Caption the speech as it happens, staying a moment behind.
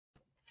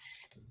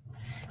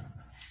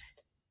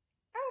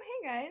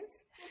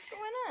guys, what's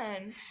going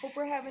on? Hope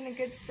we're having a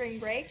good spring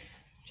break.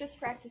 Just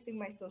practicing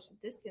my social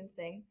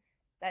distancing.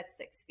 That's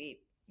 6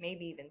 feet,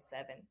 maybe even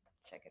 7.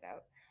 Check it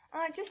out.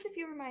 Just a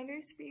few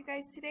reminders for you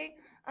guys today.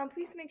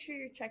 Please make sure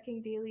you're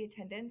checking daily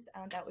attendance.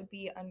 That would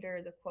be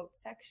under the quote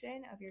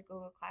section of your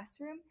Google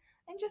Classroom.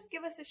 And just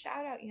give us a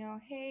shout out,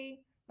 hey,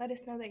 let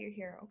us know that you're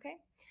here, okay?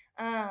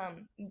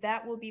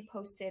 That will be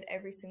posted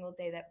every single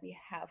day that we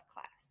have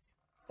class.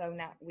 So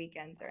not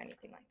weekends or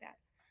anything like that.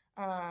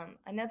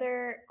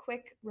 Another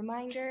quick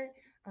reminder,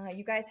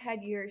 you guys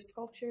had your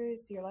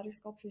sculptures, your letter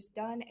sculptures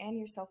done and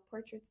your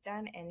self-portraits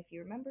done. And if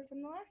you remember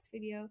from the last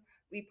video,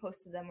 we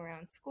posted them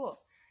around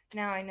school.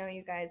 Now I know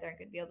you guys aren't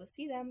going to be able to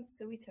see them,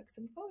 so we took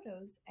some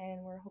photos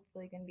and we're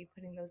hopefully going to be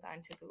putting those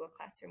onto Google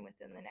Classroom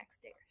within the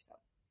next day or so.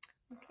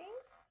 Okay?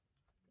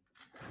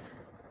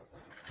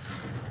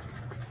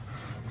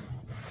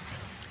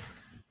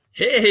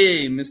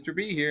 Hey, Mr.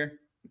 B here.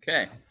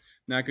 Okay,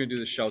 not going to do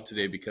the show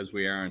today because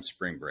we are on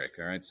spring break,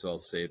 all right? So I'll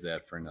save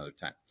that for another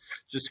time.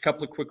 Just a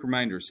couple of quick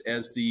reminders.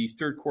 As the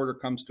third quarter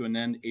comes to an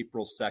end,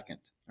 April 2nd,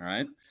 all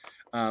right?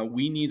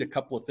 We need a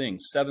couple of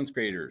things. 7th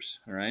graders,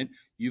 all right?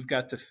 You've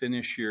got to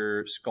finish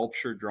your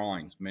sculpture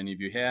drawings. Many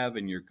of you have,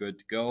 and you're good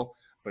to go.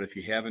 But if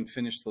you haven't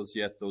finished those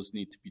yet, those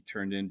need to be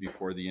turned in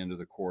before the end of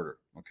the quarter,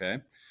 okay?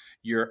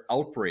 Your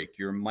outbreak,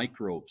 your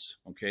microbes,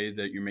 okay,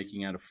 that you're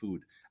making out of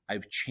food.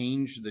 I've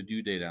changed the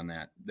due date on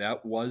that.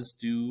 That was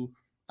due,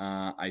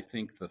 I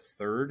think, the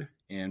 3rd,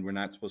 and we're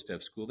not supposed to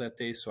have school that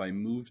day, so I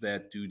moved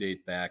that due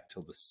date back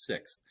till the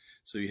 6th.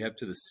 So you have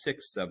to the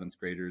 6th, 7th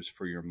graders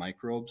for your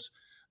microbes,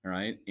 all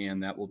right,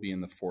 and that will be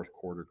in the 4th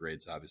quarter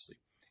grades, obviously.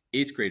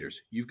 8th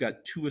graders, you've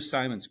got 2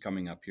 assignments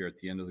coming up here at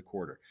the end of the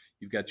quarter.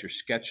 You've got your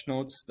sketch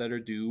notes that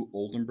are due,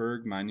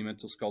 Oldenburg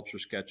Monumental Sculpture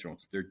sketch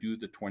notes. They're due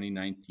the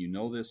 29th. You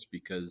know this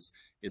because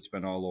it's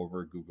been all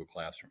over Google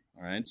Classroom,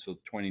 all right? So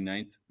the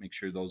 29th, make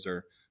sure those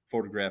are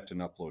photographed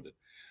and uploaded,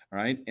 all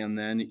right? And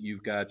then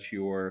you've got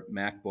your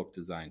MacBook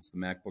designs. The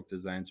MacBook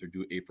designs are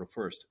due April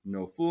 1st.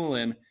 No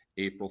fooling,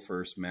 April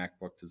 1st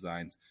MacBook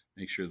designs.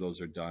 Make sure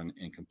those are done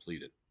and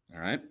completed, all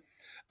right?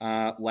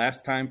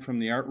 Last time from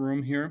the art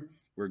room here,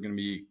 we're going to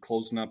be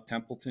closing up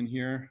Templeton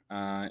here,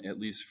 at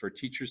least for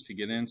teachers to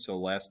get in. So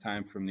last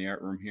time from the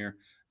art room here,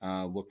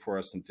 look for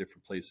us in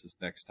different places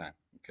next time,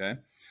 okay?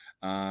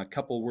 A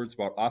couple of words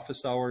about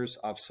office hours.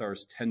 Office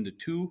hours 10 to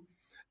 2.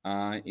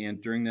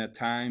 And during that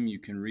time, you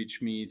can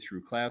reach me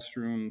through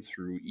Classroom,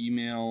 through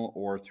email,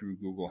 or through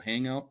Google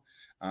Hangout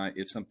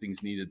if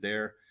something's needed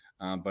there,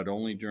 but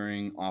only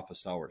during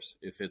office hours.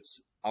 If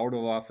it's out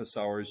of office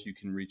hours, you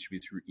can reach me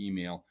through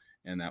email,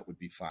 and that would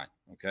be fine,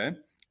 okay?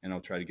 And I'll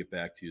try to get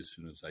back to you as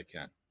soon as I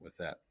can with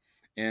that.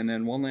 And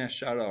then one last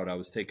shout out. I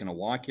was taking a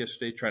walk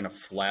yesterday trying to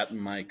flatten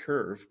my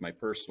curve, my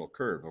personal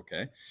curve,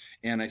 okay?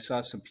 And I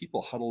saw some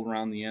people huddled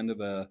around the end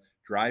of a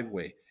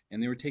driveway,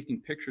 and they were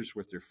taking pictures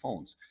with their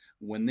phones.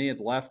 When they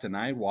had left and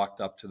I walked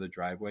up to the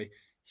driveway,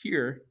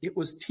 here, it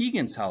was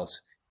Tegan's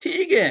house.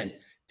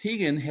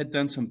 Tegan had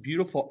done some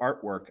beautiful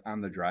artwork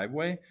on the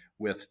driveway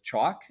with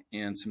chalk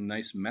and some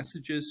nice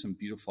messages, some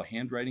beautiful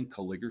handwriting,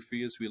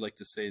 calligraphy, as we like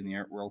to say in the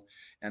art world,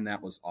 and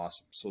that was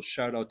awesome. So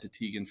shout out to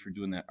Tegan for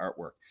doing that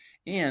artwork.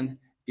 And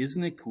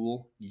isn't it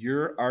cool?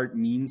 Your art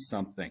means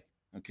something,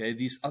 okay?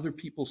 These other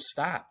people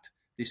stopped.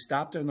 They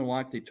stopped on the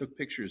walk. They took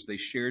pictures. They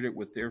shared it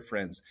with their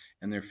friends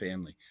and their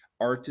family.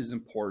 Art is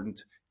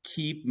important.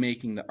 Keep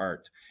making the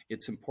art.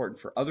 It's important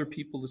for other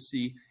people to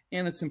see,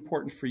 and it's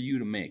important for you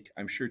to make.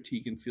 I'm sure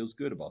Tegan feels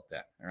good about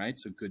that. All right,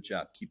 so good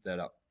job. Keep that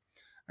up.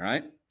 All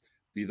right,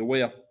 be the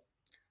whale.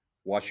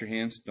 Wash your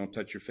hands. Don't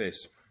touch your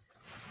face.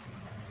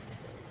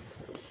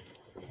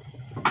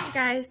 Hey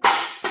guys.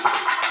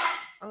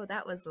 Oh,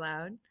 that was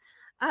loud.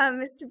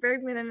 Mr.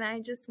 Bergman and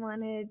I just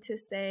wanted to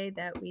say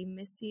that we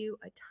miss you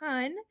a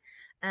ton.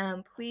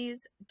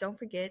 Please don't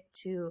forget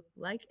to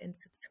like and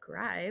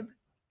subscribe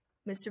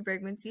Mr.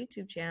 Bergman's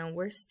YouTube channel.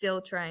 We're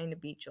still trying to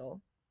beat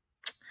Joel.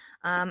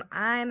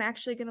 I'm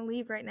actually going to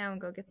leave right now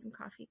and go get some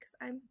coffee because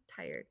I'm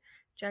tired.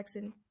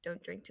 Jackson,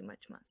 don't drink too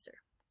much Monster.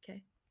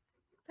 Okay?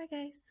 Bye,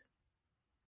 guys.